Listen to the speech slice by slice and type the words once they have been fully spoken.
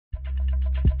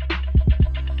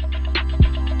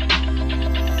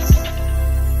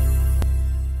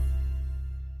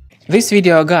This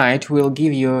video guide will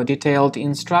give you detailed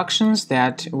instructions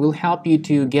that will help you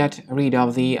to get rid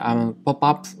of the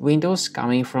pop-up windows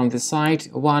coming from the site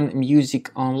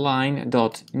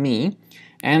onemusiconline.me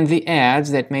and the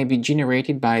ads that may be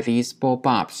generated by these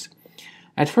pop-ups.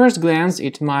 At first glance,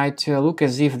 it might look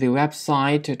as if the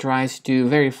website tries to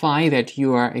verify that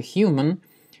you are a human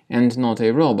and not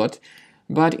a robot,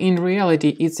 but in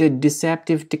reality it's a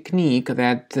deceptive technique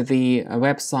that the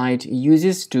website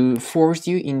uses to force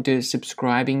you into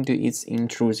subscribing to its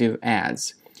intrusive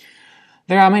ads.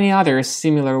 There are many other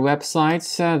similar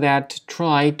websites that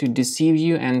try to deceive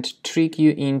you and trick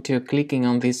you into clicking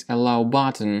on this allow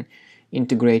button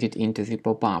integrated into the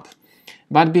pop-up.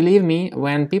 But believe me,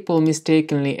 when people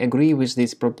mistakenly agree with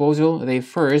this proposal, they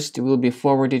first will be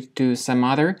forwarded to some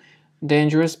other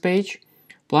dangerous page.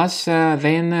 Plus,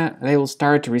 then they will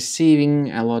start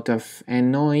receiving a lot of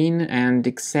annoying and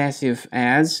excessive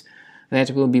ads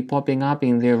that will be popping up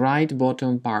in the right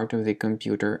bottom part of the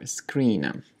computer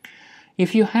screen.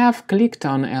 If you have clicked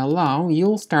on Allow,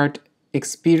 you'll start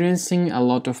experiencing a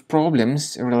lot of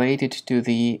problems related to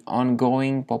the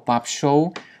ongoing pop-up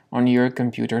show on your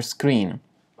computer screen.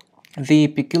 The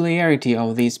peculiarity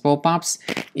of these pop-ups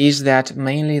is that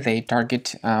mainly they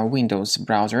target Windows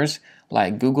browsers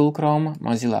like Google Chrome,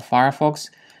 Mozilla Firefox,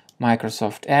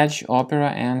 Microsoft Edge,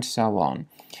 Opera, and so on.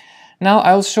 Now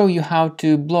I'll show you how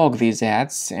to block these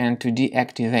ads and to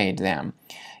deactivate them.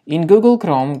 In Google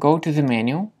Chrome, go to the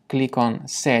menu, click on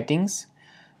Settings,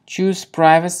 choose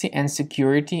Privacy and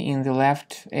Security in the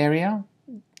left area,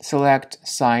 select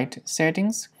Site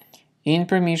Settings. In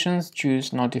Permissions,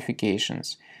 choose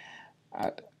Notifications.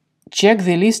 Check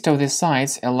the list of the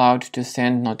sites allowed to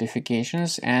send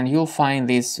notifications and you'll find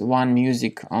this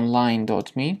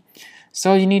onemusiconline.me.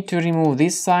 So you need to remove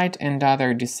this site and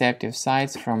other deceptive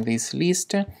sites from this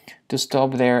list to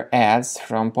stop their ads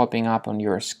from popping up on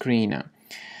your screen.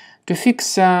 To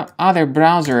fix other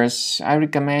browsers, I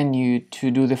recommend you to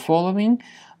do the following.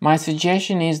 My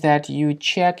suggestion is that you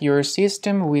check your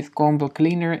system with Combo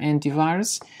Cleaner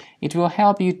antivirus. It will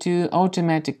help you to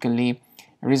automatically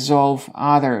resolve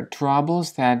other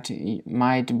troubles that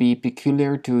might be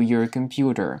peculiar to your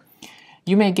computer.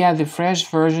 You may get the fresh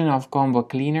version of Combo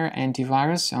Cleaner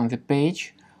antivirus on the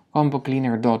page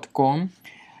combocleaner.com.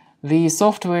 The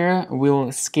software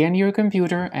will scan your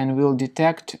computer and will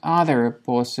detect other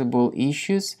possible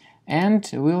issues and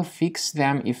will fix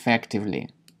them effectively.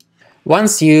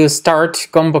 Once you start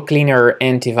Combo Cleaner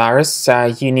antivirus,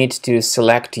 you need to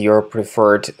select your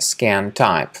preferred scan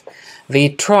type. The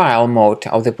trial mode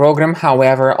of the program,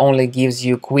 however, only gives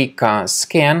you quick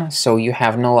scan, so you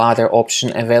have no other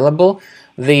option available.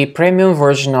 The premium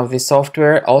version of the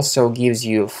software also gives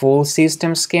you full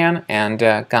system scan and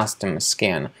custom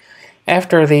scan.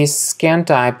 After this scan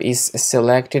type is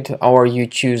selected or you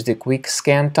choose the quick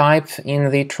scan type in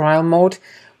the trial mode,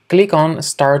 click on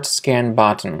Start Scan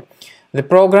button. The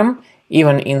program,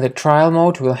 even in the trial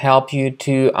mode, will help you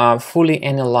to fully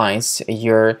analyze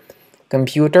your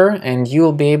computer and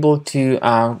you'll be able to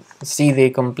see the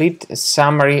complete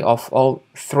summary of all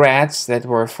threads that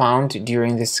were found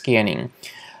during the scanning.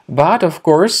 But of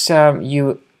course,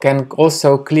 you can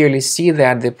also clearly see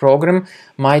that the program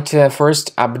might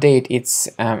first update its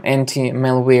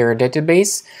anti-malware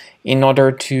database in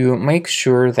order to make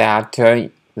sure that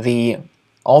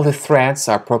all the threads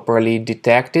are properly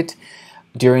detected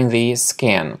during the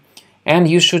scan. And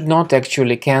you should not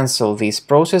actually cancel this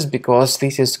process because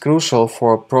this is crucial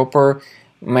for proper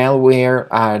malware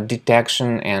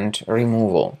detection and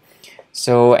removal.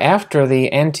 So after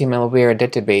the anti-malware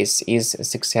database is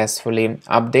successfully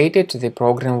updated, the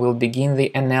program will begin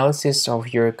the analysis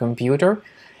of your computer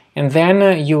and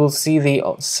then you will see the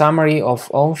summary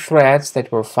of all threads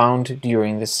that were found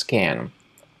during the scan.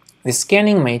 The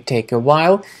scanning may take a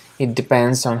while, it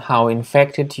depends on how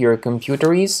infected your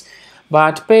computer is.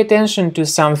 But pay attention to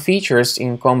some features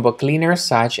in Combo Cleaner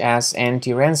such as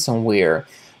anti-ransomware.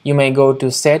 You may go to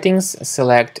Settings,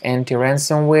 select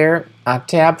Anti-ransomware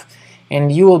tab, and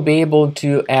you will be able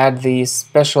to add the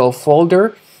special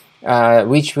folder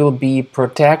which will be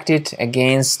protected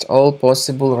against all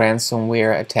possible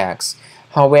ransomware attacks.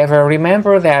 However,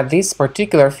 remember that this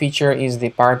particular feature is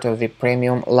the part of the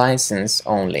premium license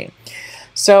only.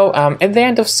 So at the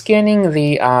end of scanning,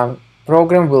 the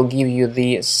program will give you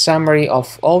the summary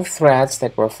of all threads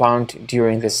that were found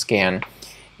during the scan.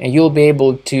 And you'll be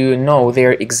able to know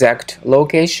their exact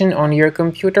location on your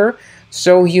computer,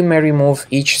 so you may remove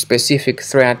each specific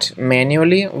thread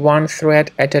manually, one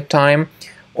thread at a time,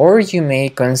 or you may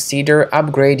consider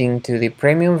upgrading to the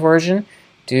premium version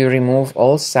to remove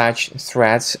all such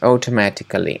threads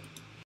automatically.